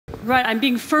Right, I'm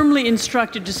being firmly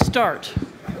instructed to start,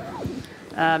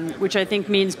 which I think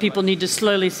means people need to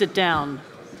slowly sit down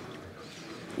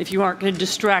if you aren't going to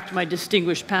distract my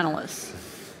distinguished panelists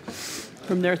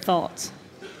from their thoughts.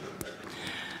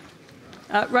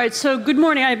 Right, so good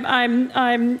morning.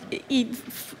 I'm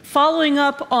following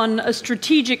up on a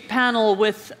strategic panel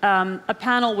with a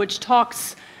panel which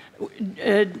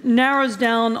narrows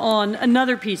down on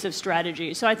another piece of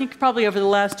strategy. So I think probably over the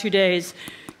last 2 days,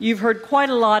 you've heard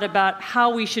quite a lot about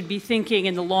how we should be thinking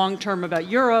in the long term about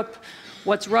Europe,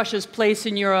 what's Russia's place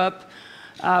in Europe,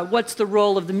 what's the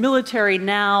role of the military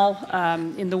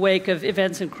now in the wake of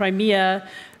events in Crimea,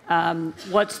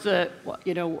 what's the,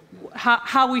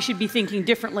 how we should be thinking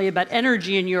differently about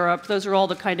energy in Europe. Those are all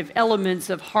the kind of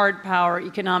elements of hard power,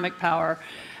 economic power.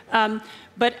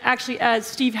 But actually, as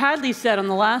Steve Hadley said on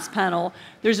the last panel,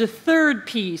 there's a third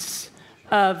piece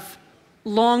of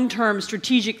long-term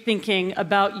strategic thinking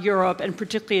about Europe, and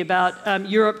particularly about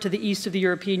Europe to the east of the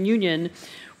European Union,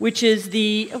 which is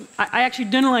I actually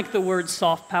don't like the word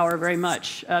soft power very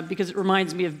much, because it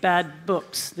reminds me of bad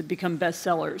books that become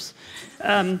bestsellers.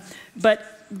 But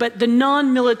the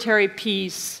non-military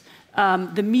piece,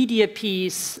 the media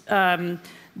piece,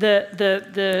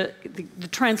 the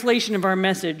translation of our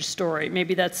message story,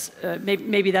 maybe that's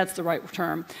the right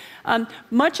term.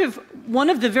 One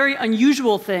of the very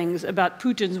unusual things about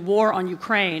Putin's war on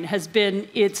Ukraine has been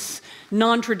its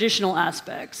non-traditional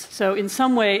aspects. So in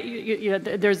some way,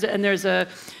 there's the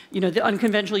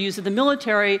unconventional use of the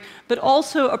military, but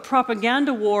also a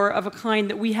propaganda war of a kind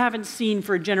that we haven't seen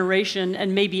for a generation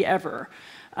and maybe ever.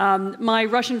 My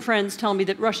Russian friends tell me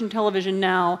that Russian television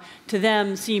now, to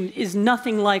them, is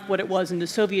nothing like what it was in the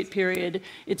Soviet period.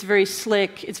 It's very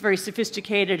slick, it's very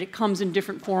sophisticated, it comes in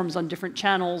different forms on different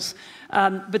channels,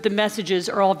 but the messages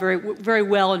are all very, very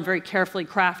well and very carefully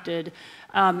crafted,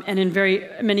 and in very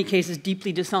many cases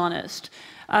deeply dishonest.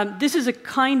 This is a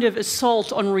kind of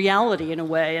assault on reality in a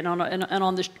way, and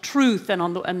on the truth and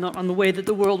on the way that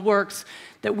the world works,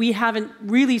 that we haven't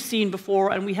really seen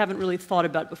before and we haven't really thought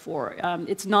about before.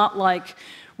 It's not like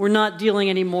we're not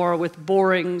dealing anymore with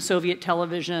boring Soviet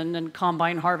television and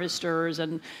combine harvesters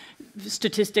and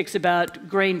statistics about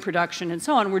grain production and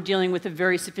so on. We're dealing with a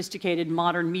very sophisticated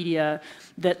modern media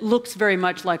that looks very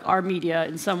much like our media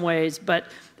in some ways, but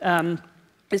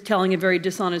is telling a very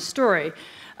dishonest story.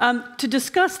 To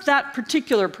discuss that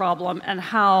particular problem and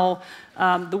how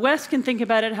the West can think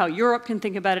about it, how Europe can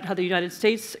think about it, how the United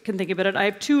States can think about it, I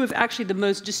have two of actually the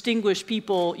most distinguished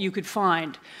people you could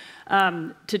find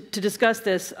to discuss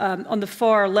this. On the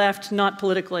far left, not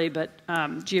politically, but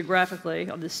geographically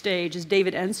on the stage, is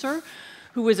David Enser,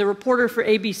 who was a reporter for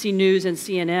ABC News and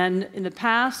CNN in the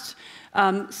past.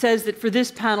 Says that for this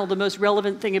panel, the most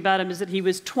relevant thing about him is that he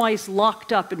was twice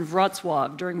locked up in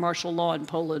Wroclaw during martial law in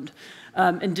Poland.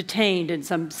 And detained in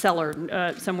some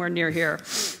cellar somewhere near here,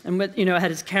 and had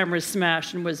his cameras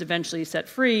smashed and was eventually set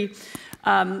free.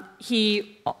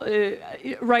 He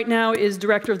right now is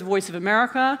director of the Voice of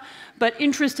America, but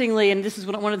interestingly, and this is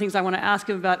one of the things I want to ask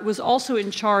him about, was also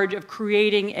in charge of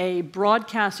creating a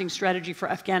broadcasting strategy for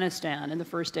Afghanistan in the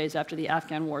first days after the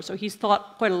Afghan war. So he's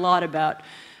thought quite a lot about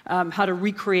how to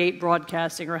recreate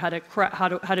broadcasting, or how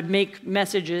to make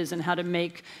messages and how to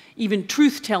make even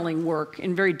truth-telling work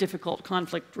in very difficult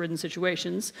conflict-ridden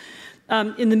situations.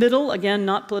 In the middle, again,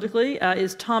 not politically,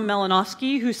 is Tom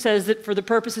Malinowski, who says that for the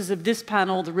purposes of this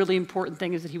panel, the really important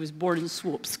thing is that he was born in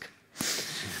Słupsk.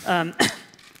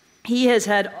 He has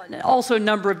had also a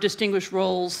number of distinguished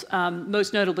roles,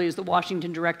 most notably as the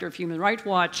Washington Director of Human Rights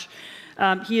Watch.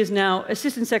 He is now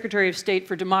Assistant Secretary of State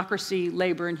for Democracy,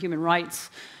 Labor, and Human Rights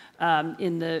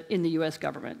in the U.S.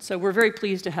 government. So we're very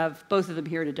pleased to have both of them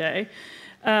here today.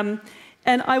 And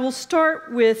I will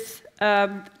start with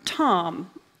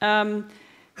Tom.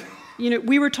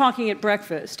 We were talking at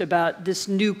breakfast about this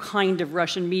new kind of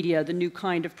Russian media, the new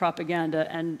kind of propaganda,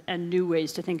 and new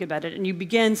ways to think about it. And you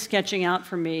began sketching out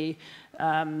for me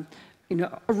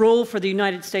a role for the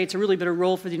United States, or really been a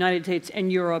role for the United States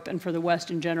and Europe and for the West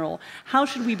in general. How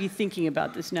should we be thinking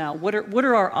about this now? What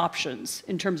are our options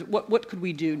in terms of what could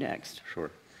we do next?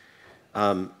 Sure.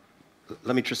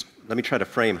 Let me try to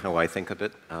frame how I think of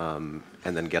it, and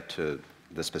then get to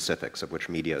the specifics, of which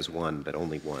media is one, but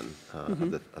only one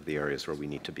of the areas where we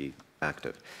need to be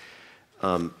active.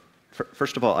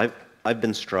 First of all, I've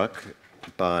been struck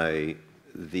by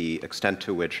the extent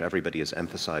to which everybody is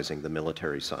emphasizing the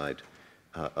military side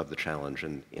of the challenge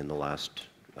in the last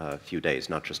few days,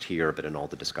 not just here, but in all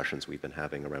the discussions we've been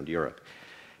having around Europe.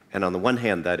 And on the one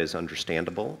hand, that is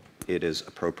understandable. It is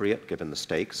appropriate, given the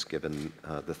stakes, given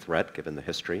the threat, given the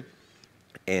history.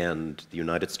 And the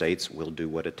United States will do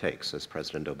what it takes, as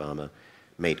President Obama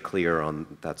made clear on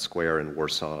that square in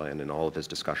Warsaw and in all of his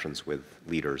discussions with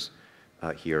leaders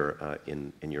here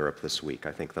in Europe this week.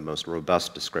 I think the most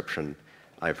robust description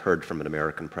I've heard from an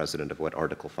American president of what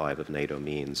Article 5 of NATO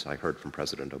means, I heard from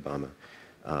President Obama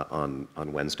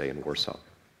on Wednesday in Warsaw.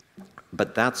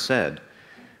 But that said,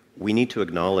 we need to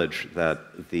acknowledge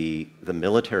that the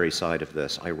military side of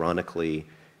this, ironically,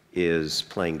 is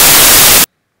playing.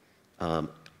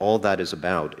 All that is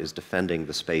about is defending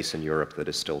the space in Europe that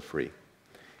is still free.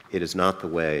 It is not the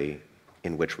way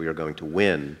in which we are going to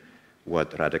win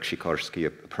what Radek Sikorski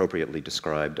appropriately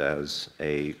described as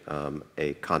a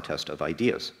contest of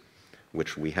ideas,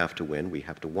 which we have to win, we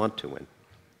have to want to win.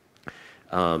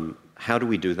 How do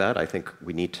we do that? I think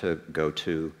we need to go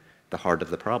to the heart of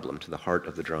the problem, to the heart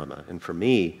of the drama. And for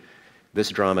me, this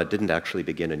drama didn't actually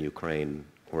begin in Ukraine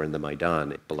or in the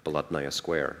Maidan, Bolotnaya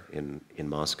Square in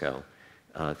Moscow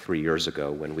 3 years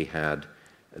ago, when we had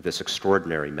this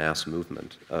extraordinary mass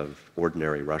movement of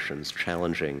ordinary Russians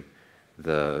challenging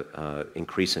the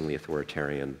increasingly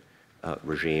authoritarian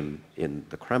regime in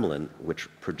the Kremlin, which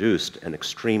produced an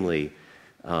extremely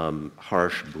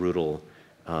harsh, brutal,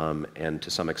 and to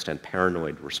some extent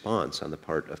paranoid response on the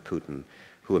part of Putin,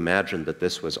 who imagined that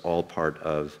this was all part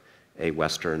of a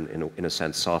Western, in a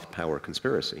sense, soft power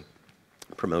conspiracy,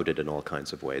 promoted in all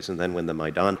kinds of ways. And then when the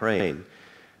Maidan Ukraine,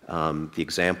 the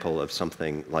example of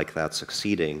something like that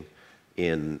succeeding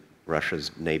in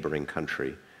Russia's neighboring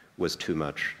country was too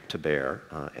much to bear,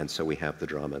 and so we have the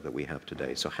drama that we have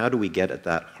today. So how do we get at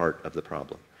that heart of the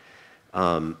problem?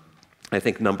 I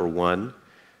think number one,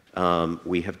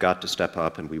 we have got to step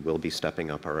up, and we will be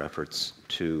stepping up our efforts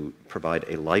to provide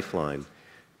a lifeline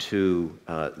to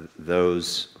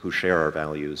those who share our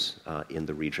values in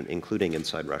the region, including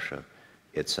inside Russia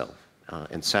itself.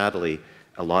 And sadly,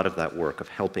 a lot of that work of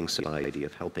helping society,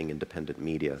 of helping independent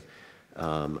media,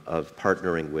 of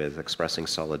partnering with, expressing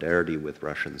solidarity with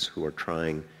Russians who are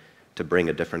trying to bring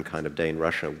a different kind of day in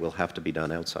Russia will have to be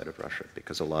done outside of Russia,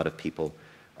 because a lot of people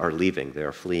are leaving. They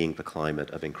are fleeing the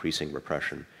climate of increasing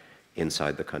repression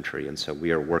inside the country. And so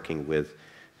we are working with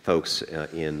folks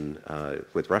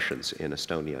with Russians in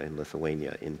Estonia, in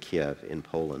Lithuania, in Kiev, in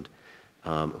Poland,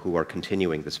 who are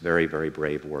continuing this very, very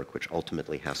brave work, which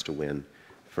ultimately has to win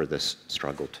for this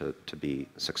struggle to be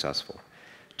successful.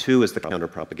 Two is the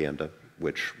counter-propaganda,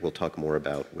 which we'll talk more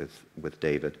about with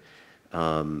David.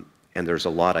 And there's a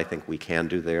lot I think we can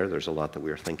do there. There's a lot that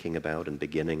we are thinking about and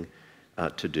beginning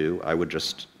to do. I would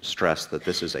just stress that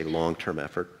this is a long-term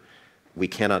effort. We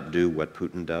cannot do what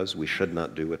Putin does. We should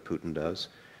not do what Putin does.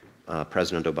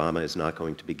 President Obama is not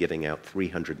going to be giving out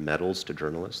 300 medals to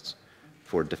journalists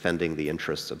for defending the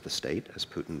interests of the state, as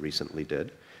Putin recently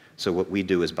did. So what we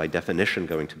do is by definition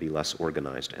going to be less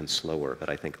organized and slower, but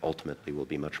I think ultimately will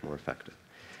be much more effective.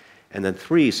 And then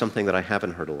three, something that I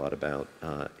haven't heard a lot about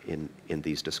in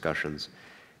these discussions,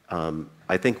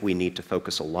 I think we need to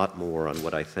focus a lot more on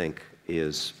what I think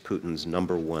is Putin's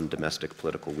 #1 domestic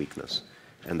political weakness,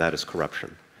 and that is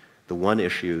corruption. The one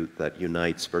issue that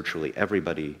unites virtually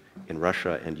everybody in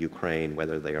Russia and Ukraine,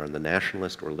 whether they are on the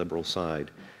nationalist or liberal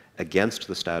side, against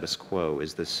the status quo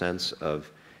is this sense of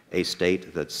a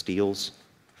state that steals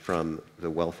from the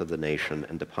wealth of the nation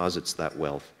and deposits that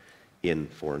wealth in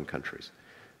foreign countries.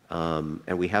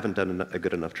 And we haven't done a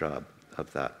good enough job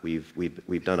of that.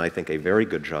 We've done, I think, a very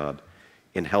good job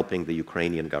in helping the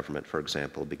Ukrainian government, for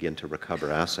example, begin to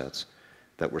recover assets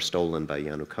that were stolen by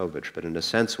Yanukovych. But in a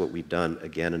sense, what we've done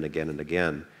again and again and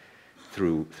again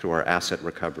through our asset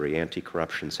recovery,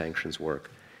 anti-corruption sanctions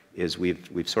work, is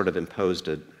we've sort of imposed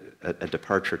a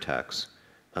departure tax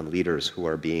on leaders who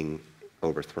are being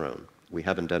overthrown. We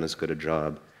haven't done as good a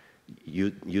job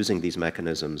using these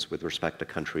mechanisms with respect to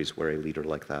countries where a leader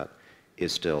like that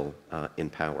is still in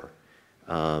power.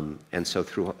 And so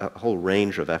through a whole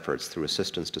range of efforts, through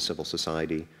assistance to civil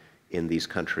society in these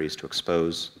countries to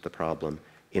expose the problem,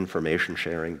 information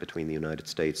sharing between the United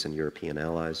States and European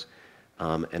allies,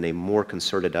 and a more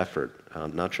concerted effort,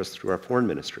 not just through our foreign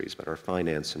ministries, but our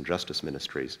finance and justice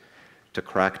ministries, to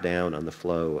crack down on the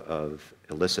flow of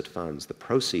illicit funds, the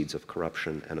proceeds of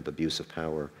corruption and of abuse of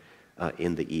power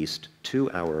in the East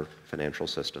to our financial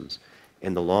systems.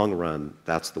 In the long run,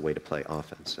 that's the way to play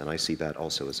offense, and I see that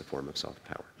also as a form of soft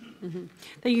power. Mm-hmm.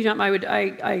 Thank you, Tom.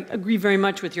 I agree very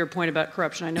much with your point about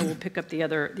corruption. I know we'll pick up the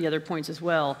other points as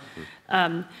well.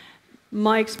 Mm-hmm.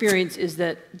 My experience is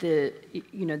that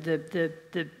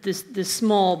this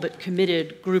small but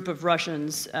committed group of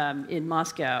Russians in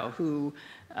Moscow who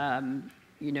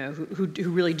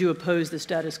really do oppose the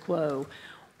status quo,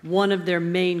 one of their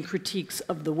main critiques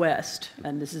of the West,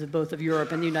 and this is both of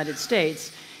Europe and the United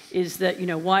States, is that,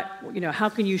 how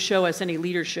can you show us any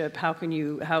leadership? How can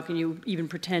you even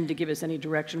pretend to give us any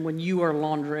direction when you are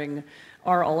laundering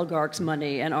our oligarchs'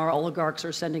 money, and our oligarchs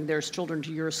are sending their children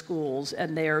to your schools,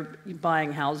 and they are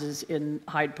buying houses in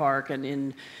Hyde Park and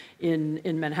in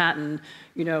Manhattan?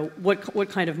 What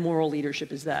kind of moral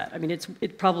leadership is that? I mean,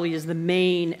 it probably is the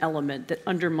main element that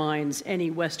undermines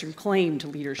any Western claim to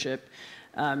leadership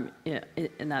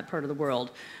in that part of the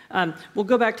world. We'll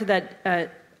go back to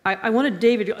that. I wanted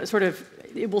David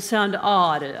it will sound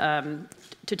odd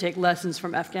to take lessons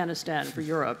from Afghanistan for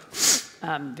Europe.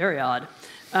 Very odd.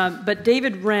 But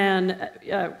David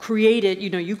created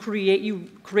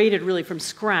really from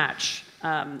scratch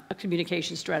a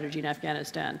communication strategy in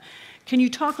Afghanistan. Can you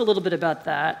talk a little bit about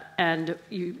that, and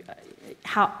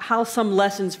how some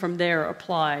lessons from there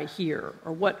apply here,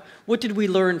 or what did we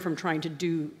learn from trying to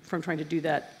do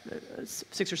that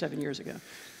 6 or 7 years ago?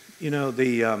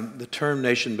 The term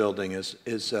nation building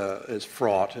is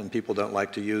fraught, and people don't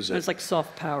like to use it. It's like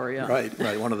soft power, yeah.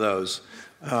 Right, one of those.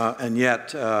 And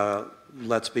yet,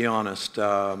 let's be honest,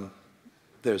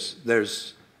 there's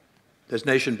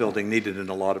nation building needed in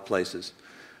a lot of places.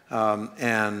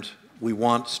 And we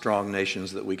want strong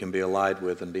nations that we can be allied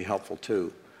with and be helpful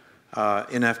to.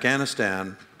 In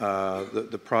Afghanistan,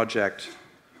 the project,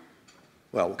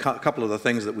 well, a couple of the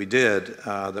things that we did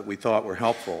that we thought were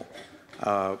helpful.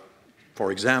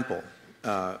 For example,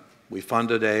 we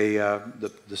funded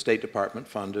the State Department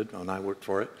funded, and I worked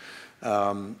for it,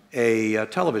 a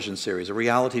television series, a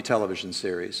reality television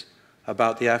series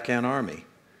about the Afghan army.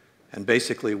 And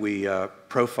basically we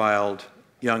profiled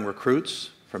young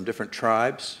recruits from different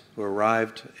tribes who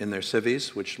arrived in their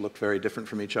civies, which looked very different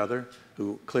from each other,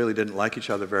 who clearly didn't like each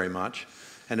other very much.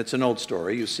 And it's an old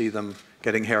story. You see them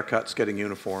getting haircuts, getting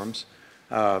uniforms,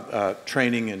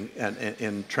 training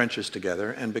in trenches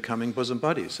together, and becoming bosom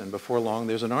buddies. And before long,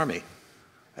 there's an army,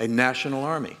 a national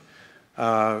army.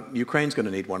 Ukraine's going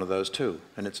to need one of those too,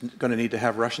 and it's going to need to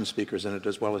have Russian speakers in it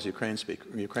as well as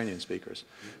Ukrainian speakers.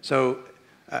 So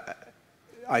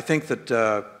I think that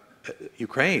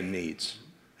Ukraine needs,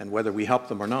 and whether we help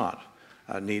them or not,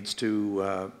 needs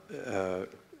to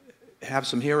have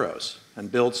some heroes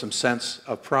and build some sense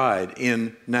of pride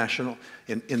in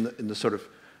the sort of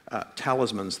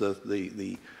talismans,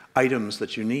 the items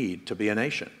that you need to be a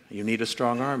nation. You need a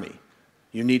strong army.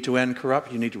 You need to end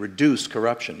corruption. You need to reduce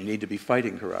corruption. You need to be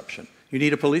fighting corruption. You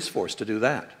need a police force to do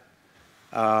that.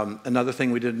 Another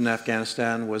thing we did in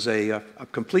Afghanistan was a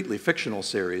completely fictional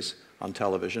series on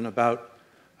television about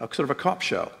sort of a cop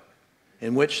show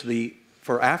in which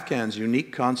for Afghans,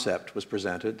 unique concept was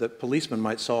presented that policemen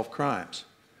might solve crimes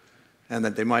and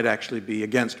that they might actually be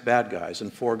against bad guys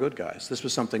and for good guys. This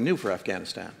was something new for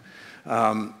Afghanistan.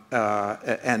 The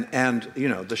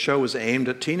show was aimed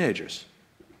at teenagers.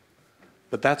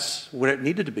 But that's where it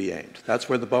needed to be aimed. That's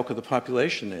where the bulk of the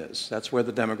population is. That's where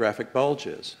the demographic bulge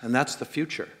is. And that's the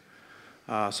future.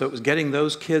 So it was getting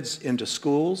those kids into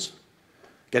schools,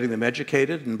 getting them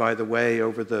educated. And by the way,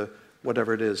 over the,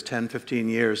 whatever it is, 10, 15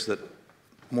 years that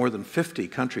more than 50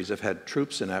 countries have had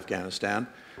troops in Afghanistan,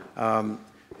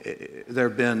 there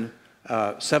have been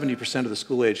 70% of the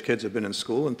school-age kids have been in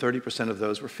school, and 30% of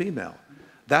those were female.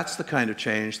 That's the kind of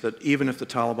change that even if the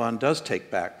Taliban does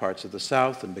take back parts of the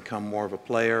South and become more of a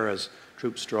player as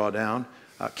troops draw down,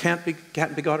 can't be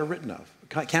gotten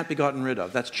rid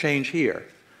of. That's change here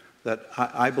that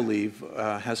I believe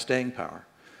has staying power.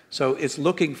 So it's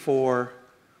looking for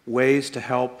ways to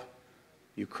help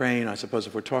Ukraine, I suppose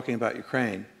if we're talking about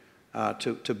Ukraine,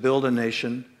 to build a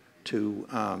nation, to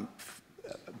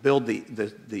build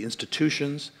the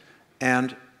institutions,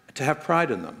 and to have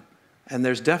pride in them. And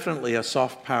there's definitely a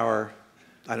soft power,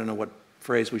 I don't know what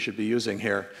phrase we should be using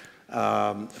here,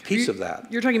 piece of that.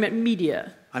 You're talking about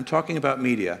media. I'm talking about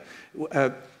media.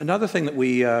 Another thing that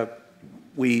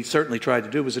we certainly tried to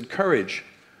do was encourage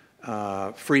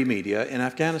free media in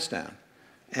Afghanistan.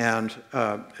 And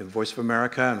Voice of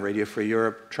America and Radio Free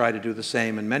Europe try to do the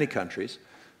same in many countries,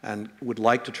 and would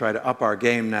like to try to up our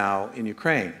game now in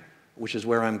Ukraine, which is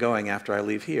where I'm going after I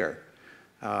leave here.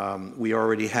 We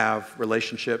already have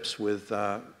relationships with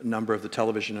a number of the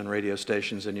television and radio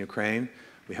stations in Ukraine.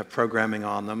 We have programming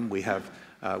on them. We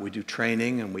do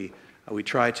training, and we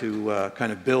try to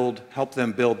kind of help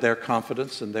them build their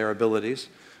confidence and their abilities.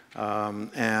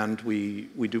 And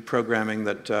we do programming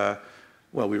that,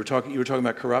 well, you were talking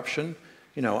about corruption.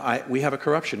 We have a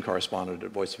corruption correspondent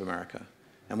at Voice of America.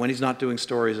 And when he's not doing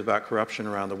stories about corruption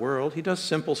around the world, he does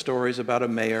simple stories about a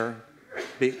mayor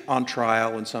on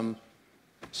trial in some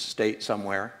state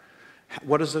somewhere.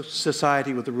 What does a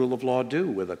society with the rule of law do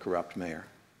with a corrupt mayor?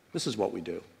 This is what we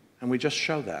do, and we just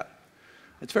show that.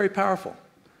 It's very powerful.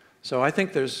 So I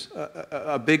think there's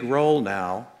a big role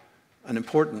now, an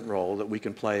important role that we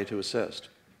can play to assist.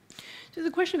 So the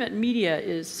question about media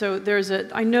is, so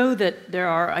I know that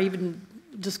I even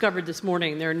discovered this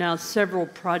morning, there are now several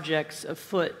projects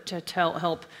afoot to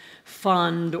help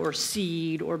fund or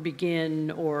seed or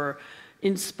begin or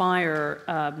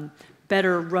inspire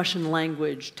better Russian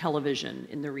language television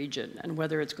in the region, and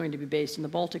whether it's going to be based in the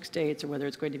Baltic states or whether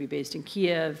it's going to be based in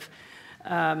Kiev.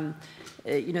 The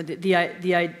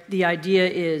idea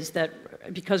is that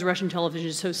because Russian television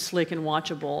is so slick and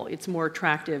watchable, it's more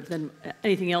attractive than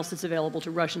anything else that's available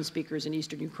to Russian speakers in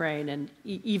eastern Ukraine and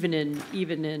even in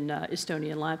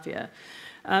Estonia and Latvia.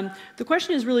 The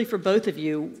question is really for both of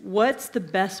you, what's the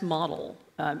best model?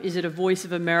 Is it a Voice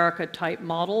of America type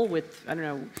model with, I don't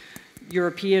know,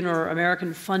 European or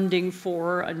American funding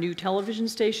for a new television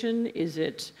station? Is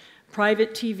it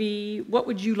private TV? What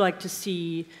would you like to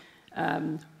see?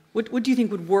 What do you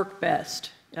think would work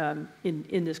best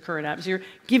in this current atmosphere,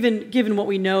 given what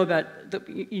we know about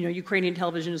Ukrainian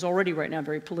television is already right now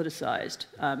very politicized,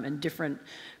 and different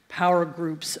power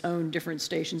groups own different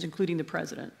stations, including the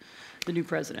new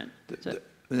president.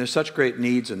 There's such great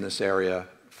needs in this area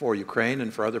for Ukraine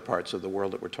and for other parts of the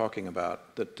world that we're talking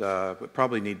about that we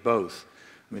probably need both.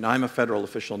 I mean, I'm a federal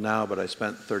official now, but I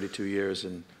spent 32 years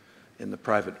in the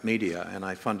private media, and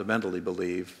I fundamentally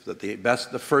believe that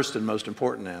the first and most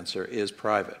important answer is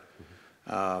private.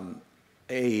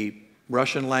 A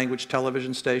Russian language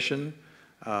television station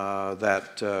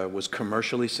that was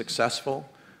commercially successful,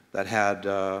 that had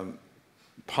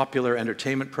popular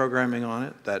entertainment programming on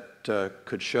it, that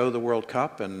could show the World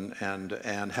Cup and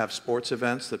have sports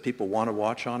events that people want to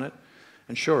watch on it,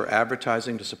 and sure,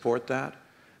 advertising to support that,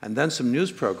 and then some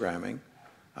news programming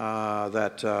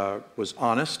that was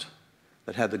honest,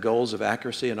 that had the goals of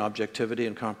accuracy and objectivity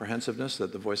and comprehensiveness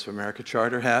that the Voice of America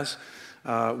Charter has,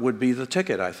 would be the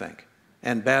ticket, I think,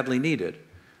 and badly needed.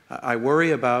 I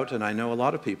worry about, and I know a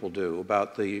lot of people do,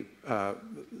 about the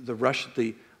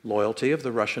loyalty of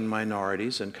the Russian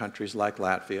minorities in countries like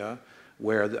Latvia,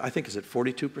 where I think is it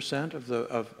 42%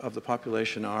 of the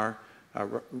population are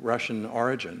Russian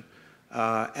origin,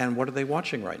 and what are they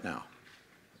watching right now?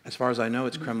 As far as I know,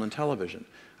 it's Kremlin television.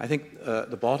 I think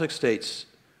the Baltic states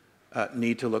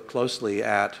need to look closely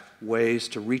at ways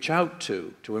to reach out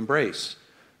to embrace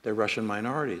their Russian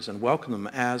minorities and welcome them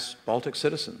as Baltic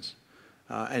citizens.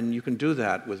 And you can do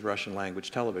that with Russian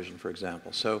language television, for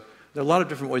example. So there are a lot of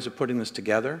different ways of putting this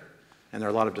together, and there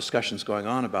are a lot of discussions going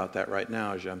on about that right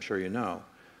now, as I'm sure you know.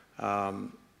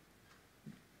 I'm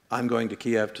going to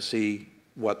Kiev to see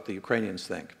what the Ukrainians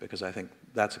think, because I think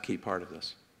that's a key part of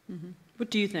this. Mm-hmm. What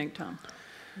do you think, Tom?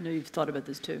 I know you've thought about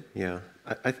this too. Yeah,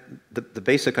 the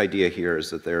basic idea here is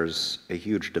that there's a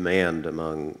huge demand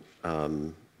among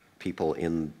people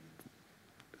in,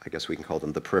 I guess we can call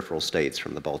them the peripheral states,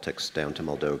 from the Baltics down to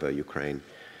Moldova, Ukraine,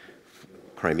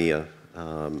 Crimea,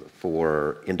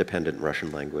 for independent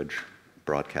Russian language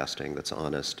broadcasting that's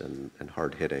honest and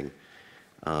hard-hitting,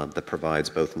 that provides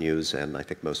both news and, I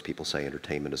think most people say,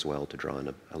 entertainment as well, to draw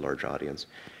in a large audience.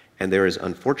 And there is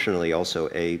unfortunately also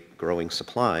a growing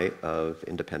supply of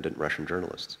independent Russian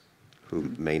journalists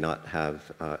who may not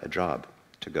have a job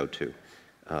to go to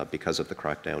because of the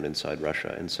crackdown inside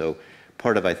Russia. And so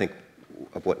part of, I think,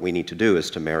 of what we need to do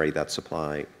is to marry that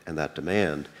supply and that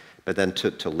demand, but then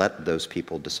to let those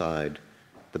people decide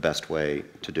the best way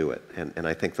to do it. And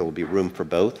I think there will be room for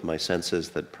both. My sense is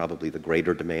that probably the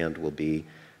greater demand will be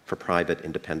for private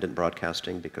independent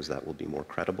broadcasting, because that will be more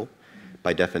credible.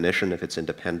 By definition, if it's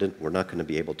independent, we're not going to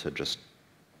be able to just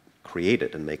create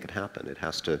it and make it happen. It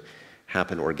has to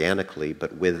happen organically,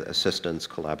 but with assistance,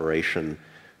 collaboration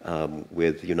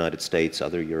with the United States,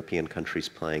 other European countries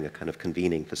playing a kind of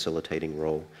convening, facilitating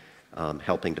role,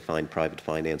 helping to find private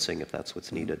financing if that's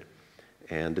what's needed.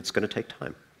 And it's going to take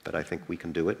time, but I think we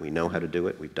can do it. We know how to do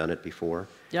it. We've done it before.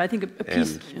 Yeah, I think a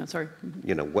piece, sorry.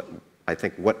 You know,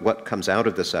 what comes out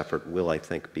of this effort will, I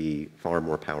think, be far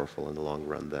more powerful in the long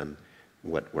run than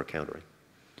what we're countering.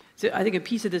 So I think a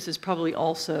piece of this is probably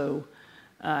also,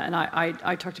 and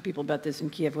I talked to people about this in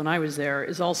Kiev when I was there,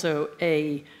 is also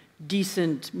a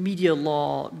decent media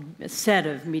law, a set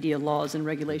of media laws and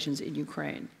regulations in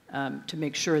Ukraine to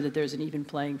make sure that there's an even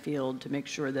playing field, to make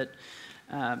sure that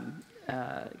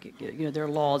there are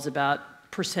laws about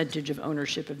percentage of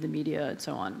ownership of the media and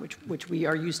so on, which we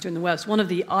are used to in the West. One of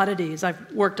the oddities,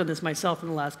 I've worked on this myself in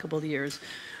the last couple of years,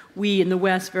 we in the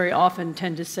West very often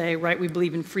tend to say, right, we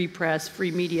believe in free press,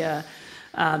 free media,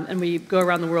 and we go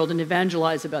around the world and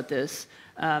evangelize about this.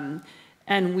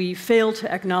 And we fail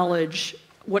to acknowledge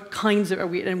what kinds of,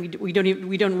 we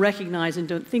don't recognize and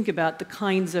don't think about the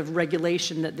kinds of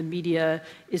regulation that the media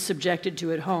is subjected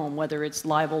to at home, whether it's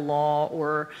libel law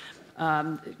or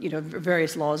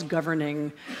various laws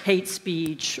governing hate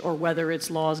speech, or whether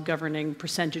it's laws governing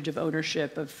percentage of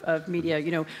ownership of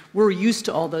media. We're used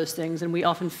to all those things, and we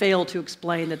often fail to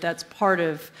explain that that's part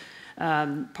of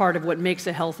what makes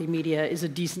a healthy media is a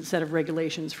decent set of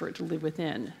regulations for it to live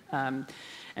within. And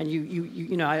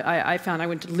I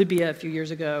went to Libya a few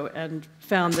years ago and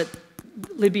found that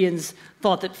Libyans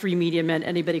thought that free media meant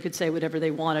anybody could say whatever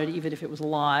they wanted, even if it was a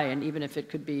lie, and even if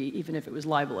it was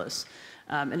libelous.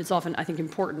 And it's often, I think,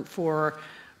 important for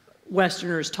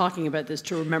Westerners talking about this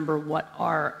to remember what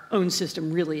our own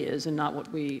system really is, and not what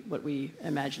we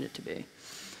imagine it to be.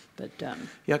 But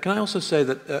yeah, can I also say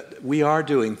that we are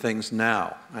doing things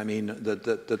now? I mean, that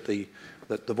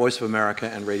the Voice of America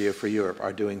and Radio Free Europe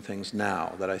are doing things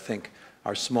now that I think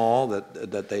are small,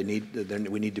 that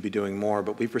we need to be doing more,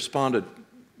 but we've responded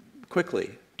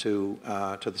quickly to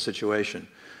the situation.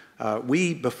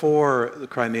 Before the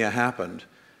Crimea happened,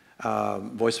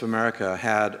 Voice of America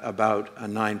had about a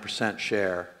 9%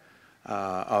 share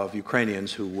of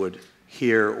Ukrainians who would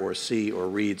hear or see or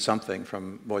read something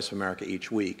from Voice of America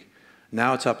each week.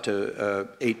 Now it's up to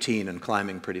 18 and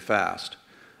climbing pretty fast.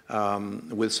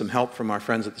 With some help from our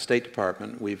friends at the State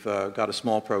Department, we've got a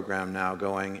small program now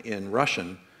going in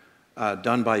Russian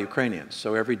done by Ukrainians.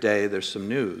 So every day there's some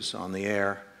news on the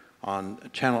air, on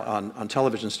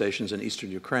television stations in eastern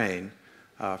Ukraine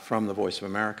from the Voice of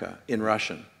America in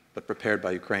Russian, but prepared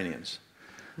by Ukrainians.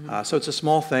 So it's a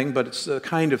small thing, but it's the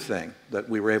kind of thing that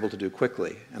we were able to do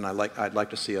quickly, and I'd like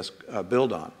to see us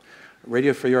build on.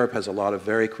 Radio Free Europe has a lot of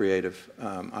very creative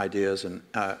ideas, and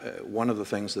one of the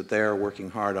things that they're working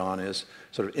hard on is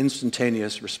sort of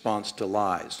instantaneous response to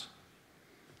lies.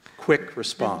 Quick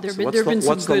response.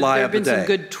 What's the lie of the day? There have been some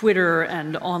good Twitter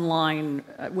and online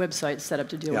websites set up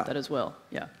to deal with that as well.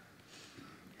 Yeah.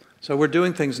 So we're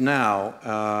doing things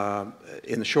now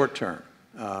in the short term.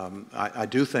 I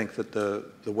do think that the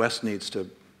West needs to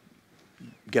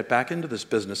get back into this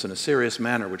business in a serious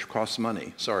manner, which costs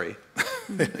money. Sorry.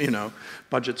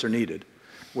 Budgets are needed.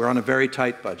 We're on a very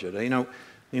tight budget. The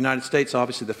United States,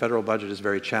 obviously, the federal budget is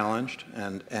very challenged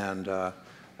and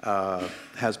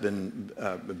has been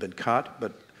cut.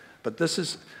 But this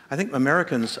is, I think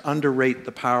Americans underrate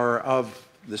the power of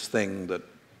this thing that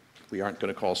we aren't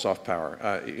going to call soft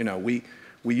power.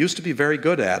 We used to be very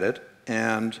good at it,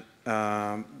 and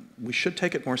we should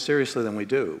take it more seriously than we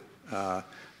do.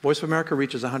 Voice of America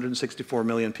reaches 164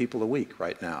 million people a week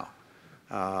right now.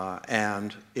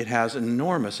 And it has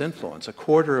enormous influence. A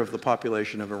quarter of the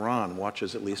population of Iran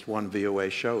watches at least one VOA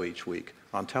show each week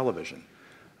on television.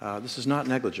 This is not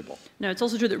negligible. No, it's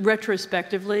also true that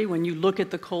retrospectively, when you look at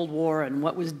the Cold War and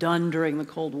what was done during the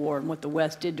Cold War and what the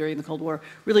West did during the Cold War,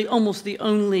 really almost the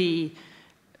only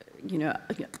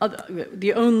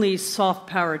soft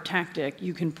power tactic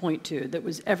you can point to that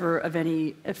was ever of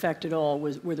any effect at all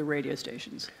were the radio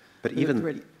stations. But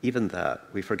even that,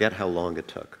 we forget how long it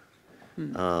took.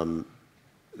 I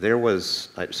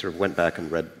sort of went back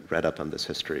and read up on this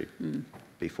history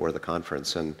before the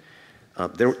conference, and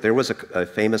there was a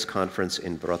famous conference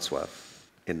in Wroclaw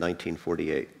in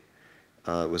 1948.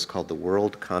 It was called the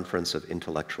World Conference of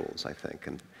Intellectuals, I think.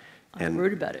 And I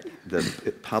wrote about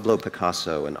it. Pablo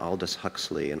Picasso and Aldous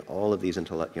Huxley and all of these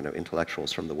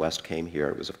intellectuals from the West came here.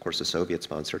 It was, of course, a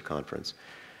Soviet-sponsored conference,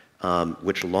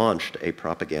 which launched a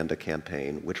propaganda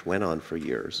campaign which went on for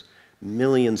years.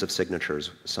 Millions of signatures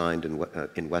signed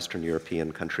in Western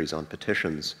European countries on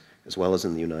petitions, as well as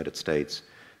in the United States,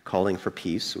 calling for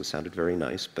peace. It sounded very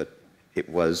nice, but it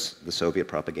was the Soviet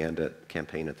propaganda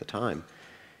campaign at the time.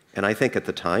 And I think at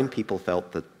the time, people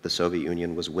felt that the Soviet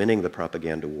Union was winning the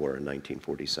propaganda war in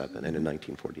 1947, and in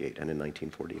 1948, and in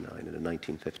 1949, and in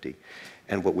 1950.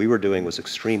 And what we were doing was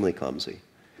extremely clumsy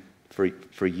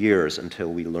for years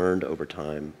until we learned over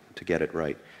time to get it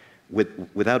right.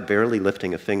 Without barely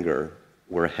lifting a finger,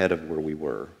 we're ahead of where we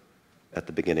were at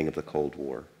the beginning of the Cold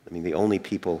War. I mean, the only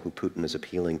people who Putin is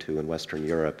appealing to in Western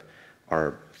Europe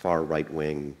are far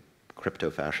right-wing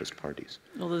crypto-fascist parties.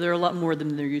 Although there are a lot more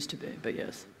than there used to be, but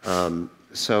yes.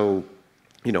 So,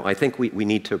 I think we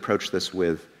need to approach this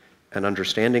with an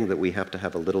understanding that we have to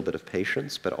have a little bit of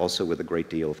patience, but also with a great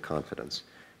deal of confidence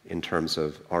in terms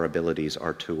of our abilities,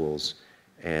 our tools,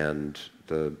 and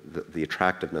the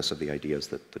attractiveness of the ideas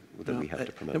that we have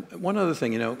to promote. One other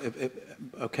thing,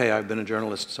 okay, I've been a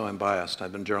journalist, so I'm biased.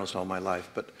 I've been a journalist all my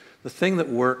life, but the thing that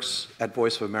works at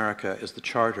Voice of America is the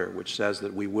charter, which says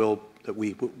that the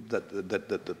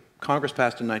Congress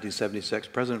passed in 1976,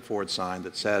 President Ford signed,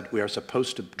 that said we are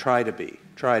supposed to try to be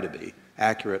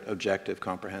accurate, objective,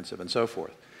 comprehensive, and so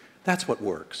forth. That's what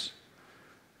works.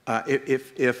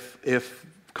 If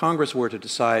Congress were to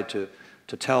decide to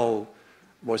tell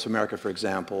Voice of America, for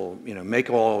example, you know,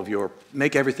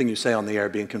 make everything you say on the air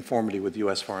be in conformity with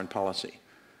U.S. foreign policy,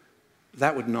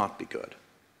 that would not be good.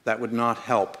 That would not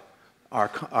help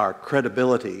our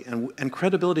credibility, and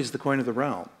credibility is the coin of the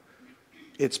realm.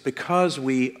 It's because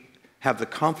we have the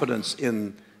confidence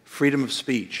in freedom of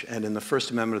speech and in the First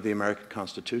Amendment of the American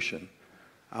Constitution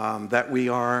that we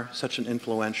are such an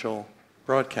influential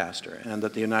broadcaster, and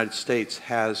that the United States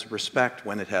has respect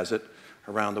when it has it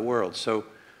around the world. So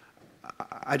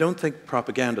I don't think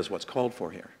propaganda is what's called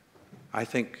for here. I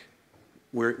think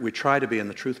we try to be in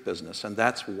the truth business, and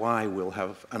that's why we'll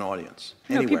have an audience.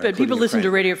 Anywhere, people listen to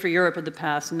Radio Free Europe in the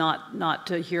past not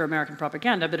to hear American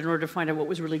propaganda, but in order to find out what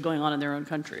was really going on in their own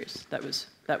countries. That was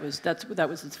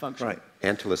its function. Right.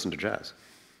 And to listen to jazz.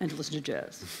 And to listen to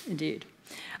jazz, indeed.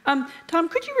 Tom,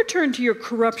 could you return to your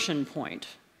corruption point?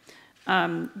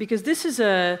 Because this is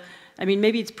I mean,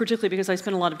 maybe it's particularly because I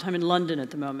spend a lot of time in London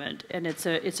at the moment, and it's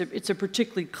a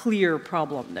particularly clear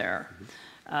problem there.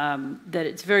 That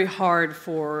it's very hard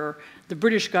for the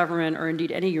British government, or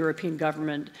indeed any European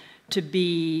government, to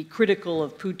be critical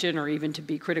of Putin or even to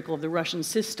be critical of the Russian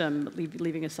system,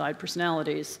 leaving aside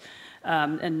personalities,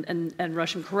 and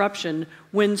Russian corruption,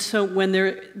 when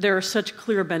there are such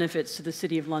clear benefits to the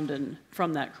City of London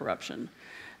from that corruption.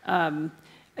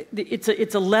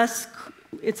 It's a less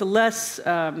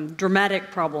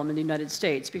dramatic problem in the United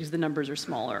States because the numbers are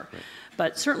smaller. Right.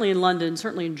 But certainly in London,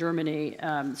 certainly in Germany,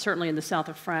 certainly in the south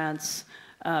of France,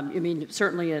 I mean,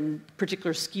 certainly in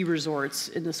particular ski resorts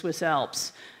in the Swiss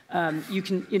Alps,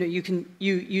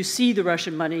 you see the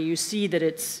Russian money, you see that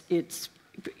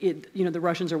the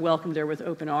Russians are welcomed there with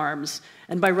open arms.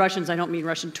 And by Russians, I don't mean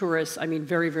Russian tourists, I mean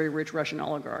very, very rich Russian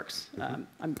oligarchs.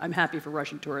 I'm happy for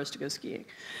Russian tourists to go skiing.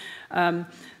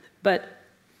 But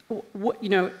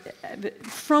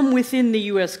from within the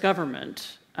U.S.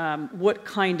 government, what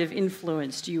kind of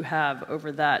influence do you have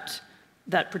over that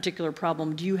particular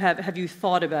problem? Have you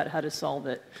thought about how to solve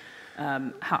it?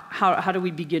 How do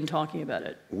we begin talking about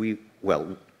it? We've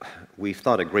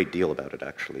thought a great deal about it,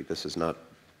 actually. This is not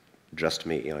just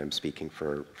me. I'm speaking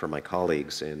for my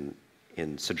colleagues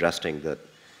in suggesting that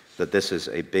this is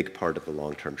a big part of the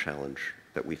long-term challenge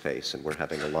that we face, and we're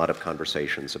having a lot of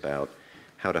conversations about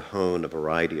how to hone a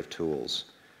variety of tools,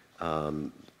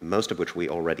 most of which we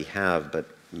already have,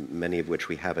 but many of which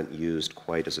we haven't used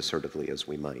quite as assertively as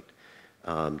we might,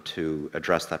 to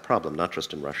address that problem, not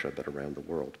just in Russia, but around the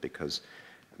world. Because,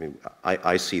 I mean,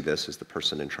 I see this as the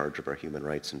person in charge of our human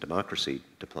rights and democracy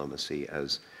diplomacy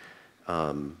as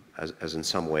in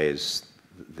some ways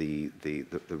the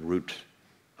root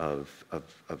of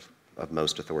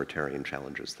most authoritarian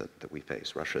challenges that we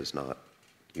face. Russia is not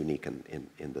unique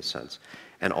in this sense.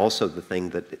 And also the thing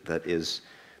that is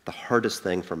the hardest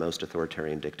thing for most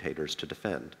authoritarian dictators to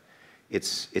defend.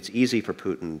 It's easy for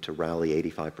Putin to rally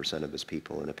 85% of his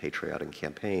people in a patriotic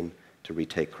campaign to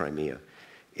retake Crimea.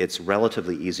 It's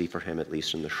relatively easy for him, at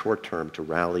least in the short term, to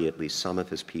rally at least some of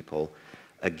his people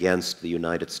against the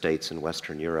United States and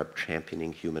Western Europe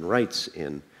championing human rights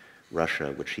in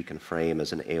Russia, which he can frame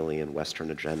as an alien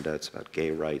Western agenda. It's about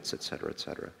gay rights, et cetera, et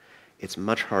cetera. It's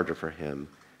much harder for him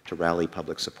to rally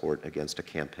public support against a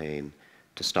campaign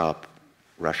to stop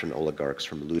Russian oligarchs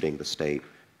from looting the state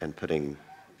and putting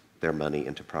their money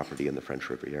into property in the French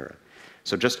Riviera.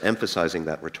 So just emphasizing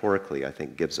that rhetorically, I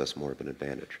think, gives us more of an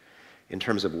advantage. In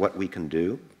terms of what we can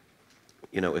do,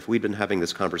 if we'd been having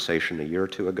this conversation a year or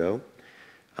two ago,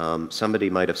 somebody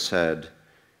might have said,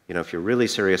 if you're really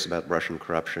serious about Russian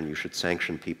corruption, you should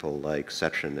sanction people like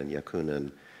Sechin and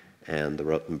Yakunin and the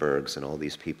Rotenbergs and all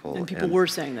these people. And people were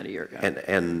saying that a year ago.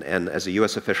 And as a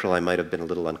U.S. official, I might have been a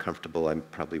little uncomfortable. I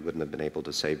probably wouldn't have been able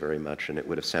to say very much, and it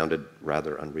would have sounded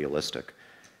rather unrealistic.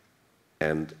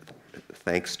 And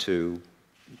thanks to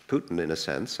Putin, in a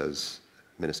sense, as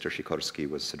Minister Sikorski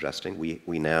was suggesting,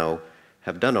 we now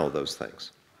have done all those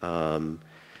things.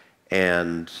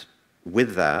 And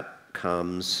with that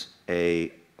comes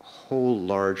a whole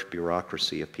large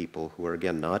bureaucracy of people who are,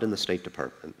 again, not in the State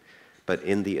Department, but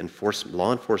in the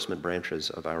law enforcement branches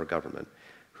of our government,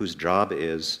 whose job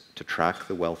is to track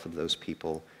the wealth of those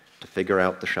people, to figure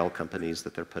out the shell companies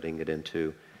that they're putting it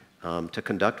into, to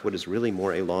conduct what is really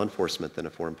more a law enforcement than a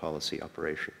foreign policy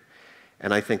operation.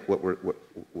 And I think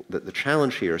the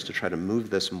challenge here is to try to move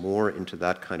this more into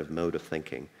that kind of mode of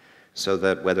thinking, so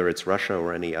that whether it's Russia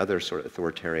or any other sort of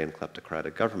authoritarian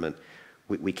kleptocratic government,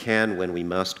 we can, when we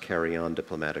must, carry on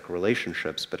diplomatic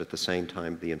relationships, but at the same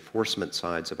time, the enforcement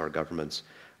sides of our governments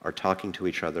are talking to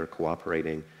each other,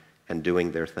 cooperating, and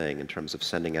doing their thing in terms of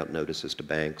sending out notices to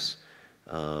banks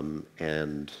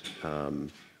and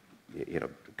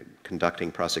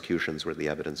conducting prosecutions where the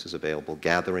evidence is available,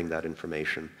 gathering that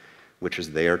information, which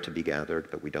is there to be gathered,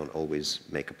 but we don't always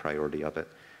make a priority of it,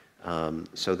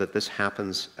 so that this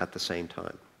happens at the same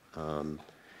time.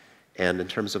 And in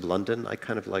terms of London, I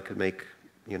kind of like to make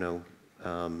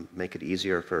it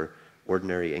easier for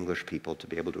ordinary English people to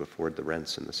be able to afford the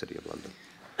rents in the City of London.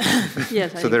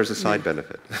 Yes. So there's a side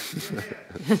benefit.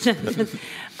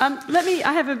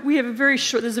 We have a very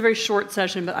short, this is a very short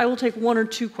session, but I will take 1 or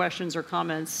 2 questions or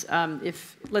comments.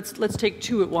 Let's take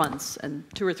 2 at once, and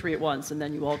 2 or 3 at once, and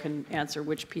then you all can answer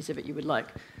which piece of it you would like.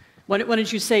 Why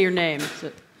don't you say your name?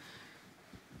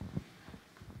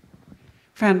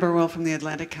 Fran Burwell from the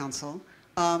Atlantic Council.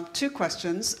 2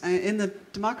 questions. In the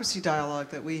democracy dialogue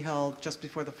that we held just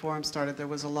before the forum started, there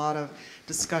was a lot of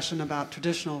discussion about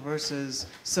traditional versus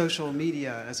social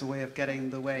media as a way of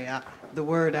getting the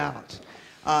word out.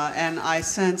 And I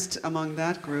sensed among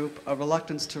that group a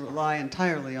reluctance to rely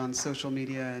entirely on social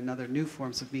media and other new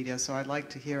forms of media. So I'd like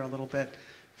to hear a little bit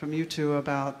from you two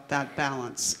about that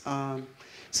balance.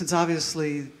 Since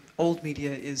obviously old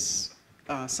media is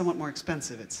somewhat more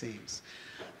expensive, it seems.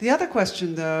 The other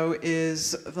question, though,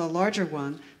 is the larger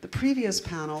one. The previous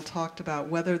panel talked about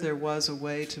whether there was a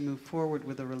way to move forward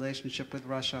with a relationship with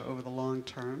Russia over the long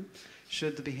term,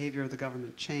 should the behavior of the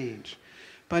government change.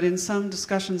 But in some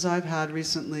discussions I've had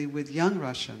recently with young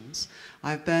Russians,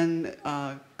 I've been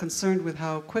concerned with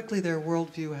how quickly their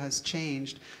worldview has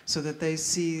changed so that they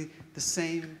see the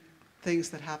same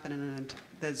things that happen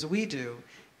as we do,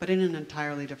 but in an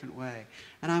entirely different way.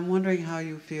 And I'm wondering how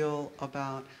you feel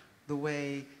about the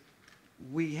way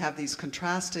we have these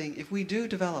contrasting, if we do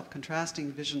develop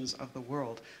contrasting visions of the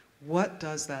world, what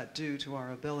does that do to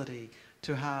our ability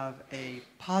to have a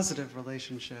positive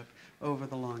relationship over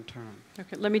the long term?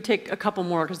 Okay, let me take a couple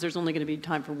more because there's only going to be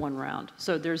time for 1 round.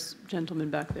 So there's a gentleman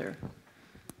back there.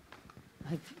 I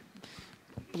have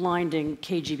blinding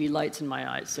KGB lights in my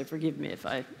eyes, so forgive me if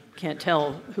I can't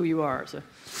tell who you are. So.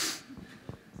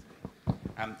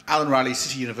 Alan Riley,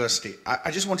 City University.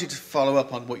 I just wanted to follow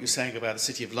up on what you're saying about the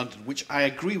City of London, which I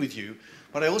agree with you,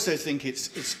 but I also think there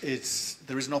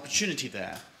is an opportunity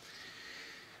there.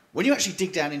 When you actually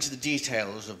dig down into the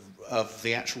details of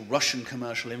the actual Russian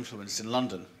commercial influence in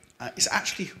London, it's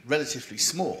actually relatively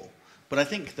small, but I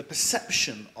think the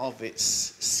perception of its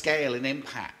scale and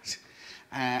impact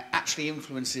actually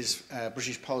influences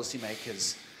British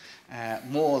policymakers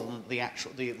more than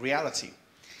the reality.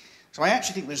 So I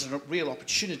actually think there's a real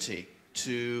opportunity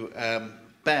to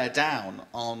bear down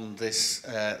on this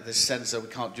sense that we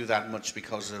can't do that much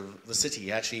because of the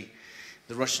city. Actually,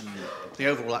 the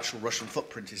overall actual Russian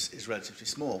footprint is relatively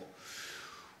small.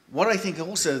 What I think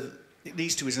also it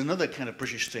leads to is another kind of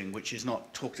British thing which is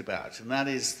not talked about, and that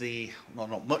is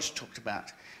not much talked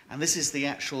about, and this is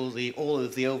all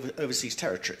of the overseas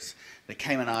territories, the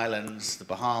Cayman Islands, the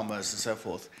Bahamas, and so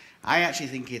forth. I actually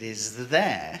think it is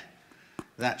there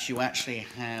that you actually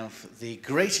have the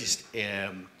greatest,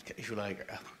 if you like,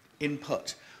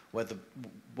 input,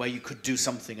 where you could do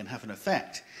something and have an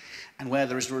effect, and where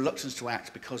there is a reluctance to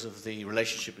act because of the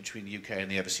relationship between the UK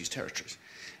and the overseas territories.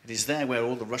 It is there where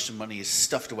all the Russian money is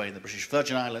stuffed away in the British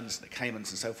Virgin Islands, the Caymans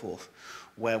and so forth,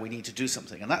 where we need to do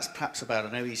something. And that's perhaps about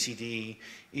an OECD,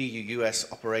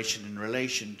 EU-US operation in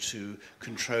relation to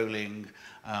controlling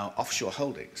offshore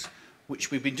holdings, which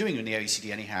we've been doing in the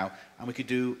OECD anyhow, and we could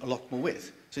do a lot more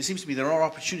with. So it seems to me there are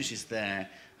opportunities there,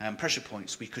 pressure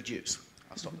points we could use.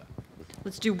 I'll stop there.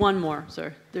 Let's do 1 more,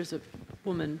 sir. There's a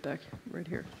woman back right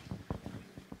here.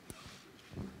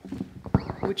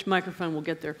 Which microphone will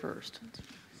get there first?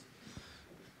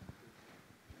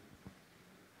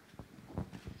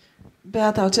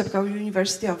 Beata Oczepka,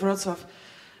 University of Wroclaw.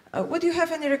 Would you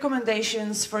have any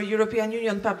recommendations for European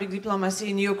Union public diplomacy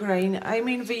in Ukraine? I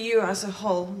mean the EU as a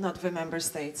whole, not the member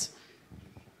states.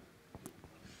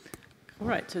 All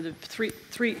right, so the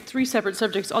three separate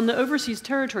subjects. On the overseas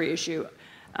territory issue,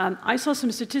 I saw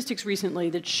some statistics recently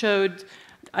that showed,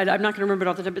 I'm not going to remember it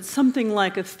off the top, but something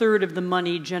like 1/3 of the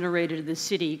money generated in the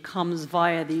city comes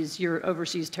via these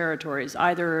overseas territories,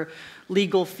 either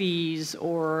legal fees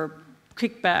or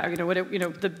kickback,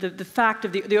 the fact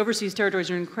of the overseas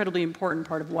territories are an incredibly important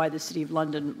part of why the City of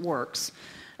London works.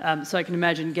 So I can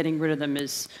imagine getting rid of them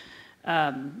is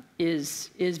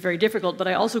very difficult. But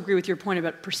I also agree with your point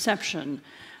about perception.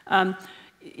 And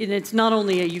it's not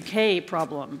only a UK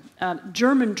problem.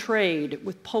 German trade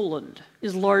with Poland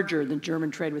is larger than German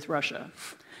trade with Russia.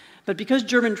 But because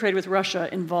German trade with Russia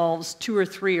involves 2 or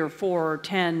 3 or 4 or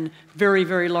 10 very,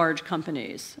 very large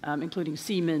companies, including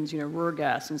Siemens,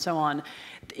 Ruhrgas, and so on,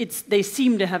 they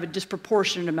seem to have a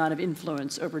disproportionate amount of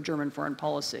influence over German foreign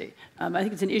policy. I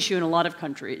think it's an issue in a lot of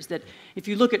countries that if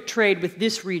you look at trade with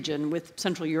this region, with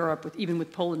Central Europe, even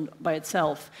with Poland by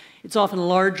itself, it's often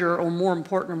larger or more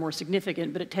important or more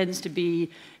significant, but it tends to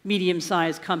be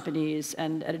medium-sized companies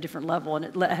and at a different level, and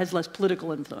it has less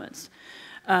political influence.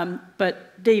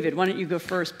 But David, why don't you go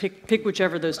first? Pick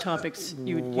whichever of those topics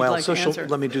you'd like to answer.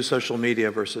 Let me do social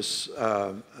media versus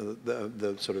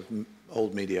the sort of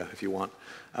old media, if you want.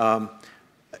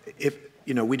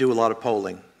 We do a lot of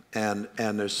polling, and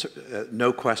there's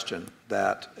no question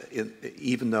that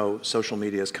even though social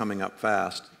media is coming up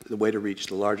fast, the way to reach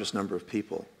the largest number of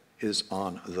people is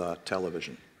on the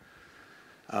television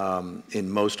in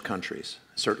most countries,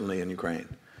 certainly in Ukraine.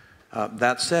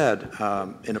 That said,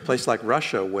 in a place like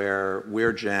Russia, where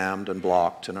we're jammed and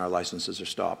blocked and our licenses are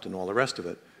stopped and all the rest of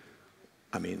it,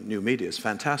 I mean, new media is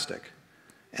fantastic.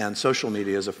 And social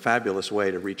media is a fabulous way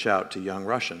to reach out to young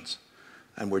Russians.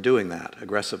 And we're doing that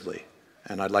aggressively.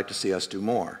 And I'd like to see us do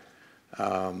more.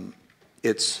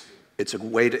 It's a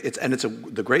way to,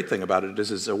 the great thing about it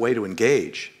is it's a way to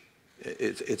engage.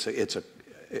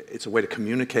 It's a way to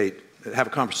communicate, have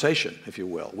a conversation, if you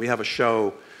will. We have a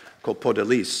show called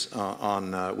Podelis,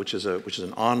 which is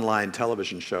an online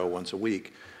television show once a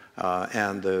week.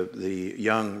 And the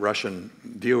young Russian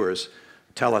viewers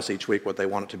tell us each week what they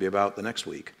want it to be about the next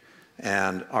week,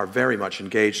 and are very much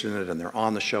engaged in it, and they're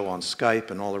on the show on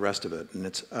Skype and all the rest of it. And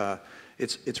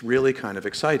it's really kind of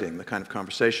exciting, the kind of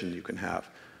conversation you can have.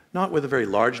 Not with a very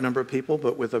large number of people,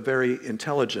 but with a very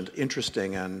intelligent,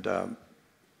 interesting, and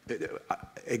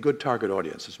a good target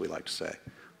audience, as we like to say.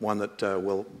 One that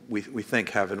we think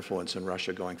have influence in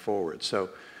Russia going forward. So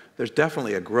there's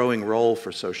definitely a growing role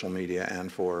for social media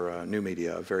and for new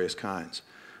media of various kinds.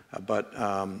 But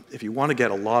if you want to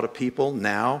get a lot of people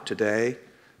now, today,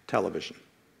 television.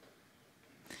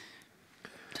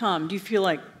 Tom, do you feel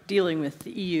like dealing with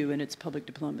the EU and its public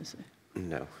diplomacy?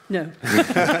 No. No.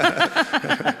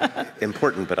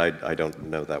 Important, but I don't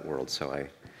know that world, so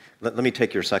let me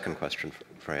take your second question,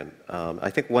 Fran. I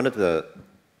think one of the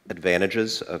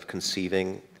advantages of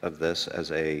conceiving of this as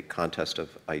a contest of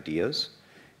ideas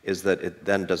is that it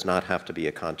then does not have to be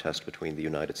a contest between the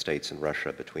United States and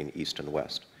Russia, between East and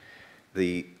West.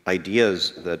 The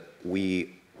ideas that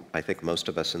I think most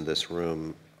of us in this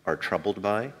room are troubled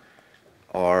by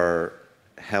are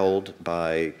held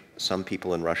by some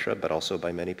people in Russia, but also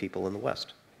by many people in the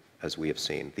West, as we have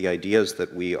seen. The ideas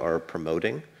that we are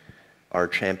promoting are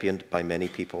championed by many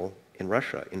people in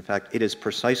Russia. In fact, it is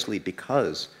precisely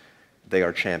because they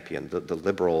are championed, the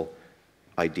liberal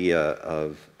idea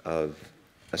of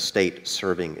a state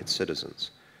serving its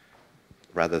citizens,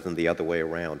 rather than the other way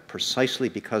around, precisely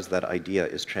because that idea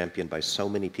is championed by so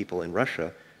many people in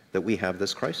Russia that we have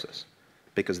this crisis.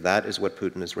 Because that is what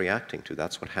Putin is reacting to.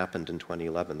 That's what happened in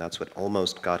 2011. That's what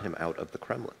almost got him out of the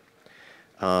Kremlin.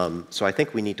 So I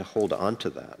think we need to hold on to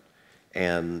that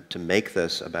and to make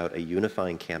this about a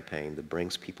unifying campaign that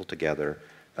brings people together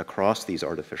across these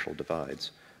artificial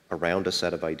divides around a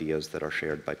set of ideas that are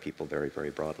shared by people very, very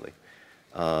broadly.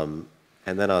 And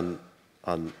then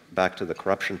on back to the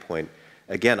corruption point,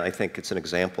 again, I think it's an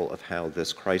example of how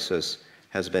this crisis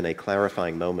has been a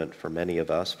clarifying moment for many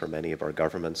of us, for many of our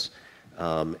governments.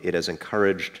 It has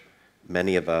encouraged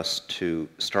many of us to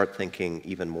start thinking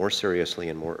even more seriously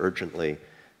and more urgently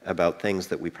about things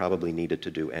that we probably needed to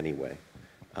do anyway,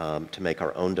 to make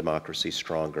our own democracy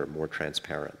stronger, more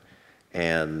transparent.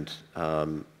 And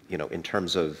in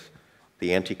terms of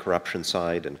the anti-corruption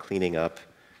side and cleaning up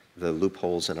the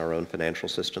loopholes in our own financial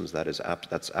systems,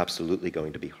 that's absolutely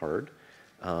going to be hard.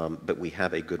 But we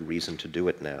have a good reason to do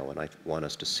it now, and I want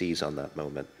us to seize on that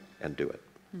moment and do it.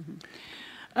 Mm-hmm.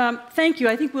 Thank you.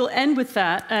 I think we'll end with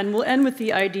that, and we'll end with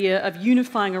the idea of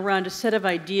unifying around a set of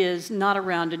ideas, not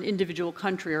around an individual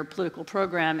country or political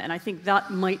program, and I think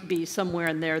that might be somewhere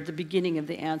in there the beginning of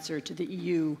the answer to the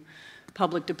EU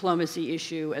public diplomacy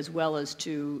issue, as well as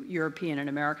to European and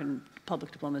American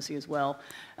public diplomacy as well.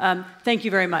 Thank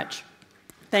you very much.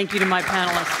 Thank you to my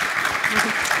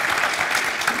panelists.